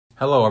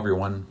Hello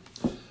everyone.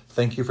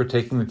 Thank you for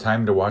taking the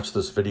time to watch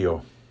this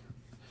video.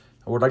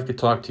 I would like to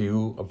talk to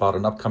you about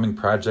an upcoming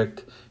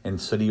project in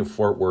the city of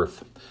Fort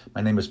Worth.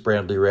 My name is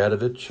Bradley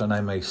Radovich and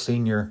I'm a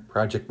senior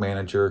project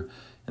manager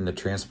in the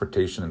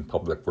Transportation and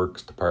Public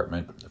Works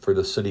Department for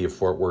the city of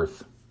Fort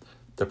Worth.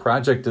 The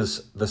project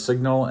is the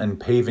signal and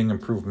paving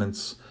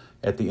improvements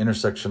at the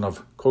intersection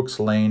of Cooks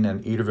Lane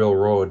and Ederville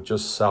Road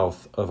just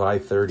south of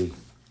I-30.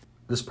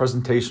 This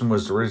presentation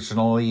was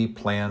originally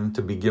planned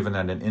to be given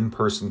at an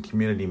in-person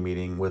community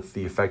meeting with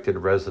the affected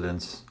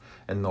residents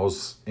and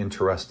those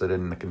interested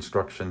in the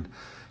construction.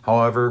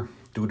 However,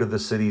 due to the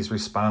city's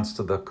response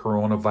to the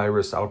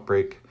coronavirus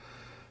outbreak,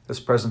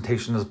 this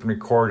presentation has been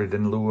recorded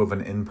in lieu of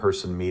an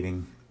in-person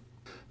meeting.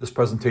 This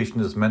presentation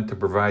is meant to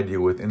provide you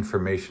with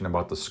information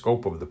about the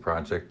scope of the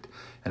project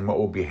and what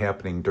will be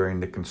happening during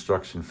the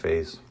construction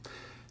phase.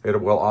 It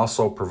will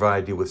also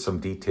provide you with some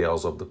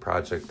details of the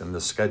project and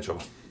the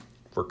schedule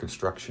for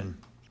construction.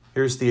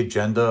 Here's the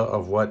agenda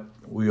of what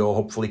we'll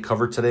hopefully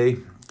cover today.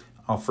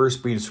 I'll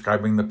first be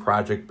describing the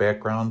project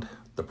background,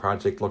 the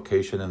project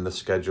location, and the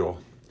schedule.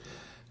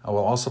 I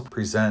will also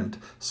present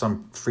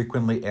some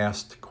frequently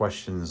asked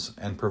questions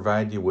and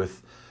provide you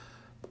with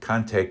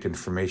contact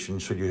information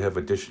should you have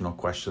additional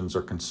questions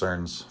or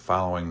concerns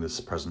following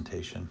this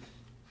presentation.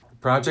 The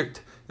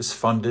project is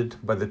funded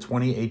by the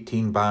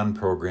 2018 bond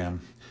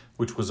program,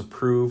 which was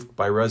approved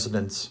by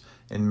residents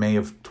in May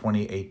of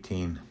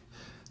 2018.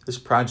 This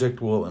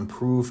project will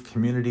improve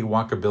community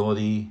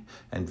walkability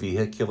and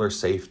vehicular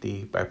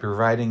safety by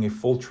providing a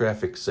full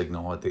traffic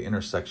signal at the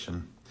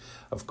intersection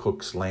of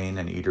Cooks Lane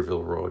and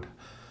Ederville Road.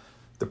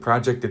 The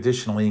project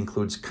additionally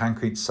includes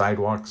concrete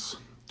sidewalks,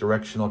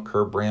 directional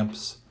curb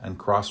ramps, and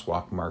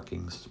crosswalk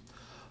markings,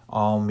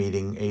 all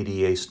meeting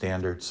ADA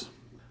standards.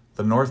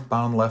 The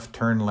northbound left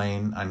turn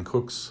lane on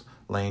Cooks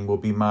Lane will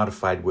be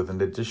modified with an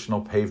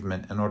additional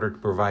pavement in order to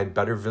provide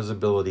better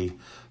visibility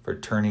for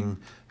turning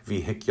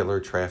vehicular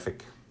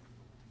traffic.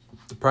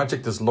 The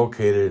project is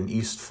located in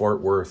East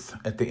Fort Worth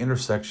at the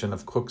intersection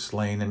of Cooks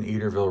Lane and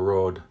Ederville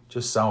Road,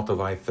 just south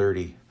of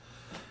I-30.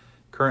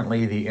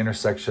 Currently, the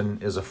intersection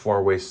is a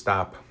four-way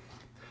stop.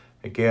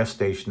 A gas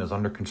station is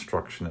under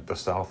construction at the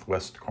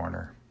southwest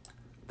corner.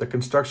 The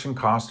construction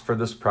cost for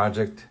this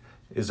project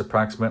is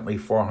approximately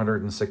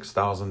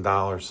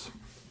 $406,000.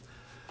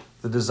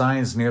 The design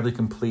is nearly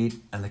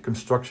complete and the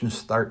construction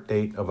start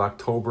date of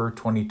October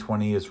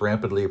 2020 is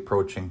rapidly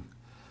approaching.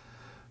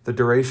 The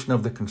duration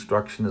of the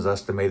construction is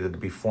estimated to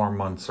be 4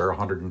 months or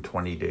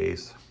 120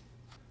 days.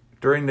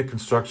 During the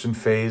construction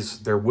phase,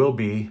 there will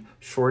be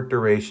short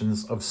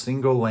durations of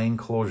single lane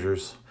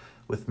closures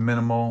with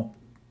minimal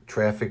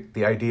traffic.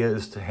 The idea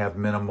is to have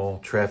minimal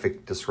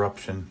traffic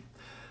disruption,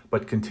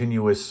 but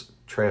continuous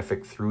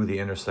traffic through the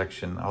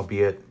intersection,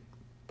 albeit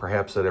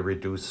perhaps at a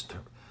reduced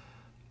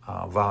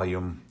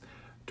volume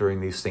during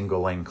these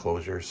single lane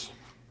closures.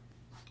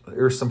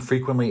 There are some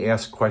frequently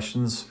asked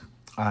questions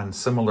on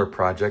similar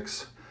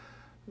projects.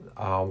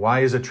 Why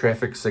is a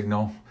traffic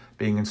signal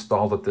being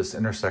installed at this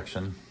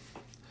intersection?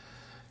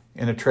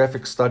 In a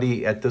traffic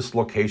study at this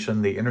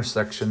location, the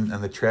intersection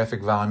and the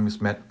traffic volumes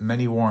met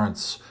many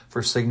warrants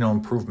for signal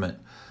improvement,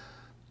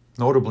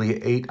 notably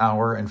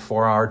 8-hour and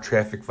 4-hour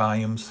traffic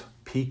volumes,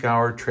 peak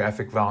hour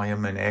traffic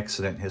volume, and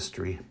accident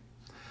history.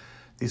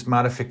 These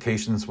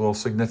modifications will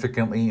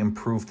significantly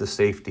improve the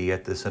safety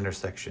at this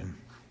intersection.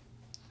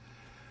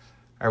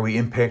 Are we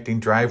impacting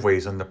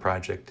driveways in the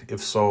project?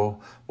 If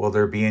so, will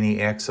there be any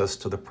access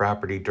to the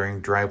property during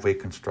driveway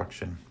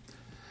construction?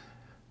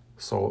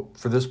 So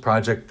for this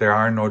project, there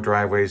are no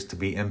driveways to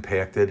be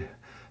impacted.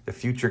 The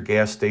future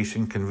gas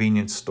station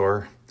convenience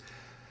store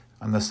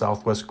on the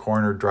southwest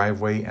corner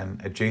driveway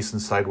and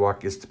adjacent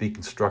sidewalk is to be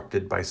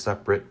constructed by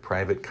separate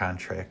private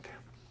contract.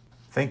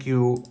 Thank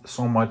you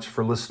so much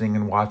for listening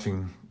and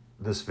watching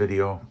this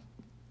video.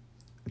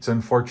 It's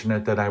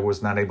unfortunate that I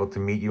was not able to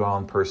meet you all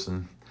in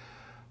person,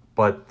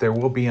 but there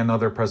will be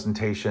another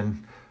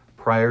presentation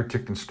prior to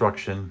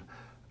construction,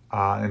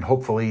 and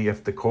hopefully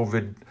if the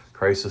COVID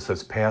crisis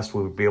has passed,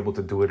 we'll be able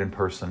to do it in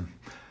person.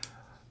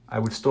 I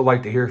would still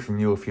like to hear from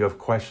you if you have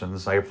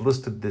questions. I have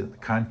listed the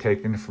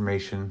contact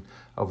information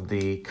of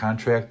the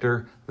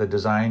contractor, the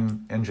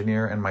design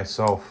engineer, and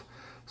myself,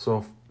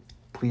 so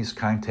please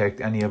contact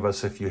any of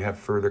us if you have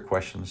further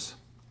questions.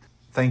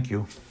 Thank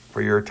you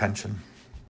for your attention.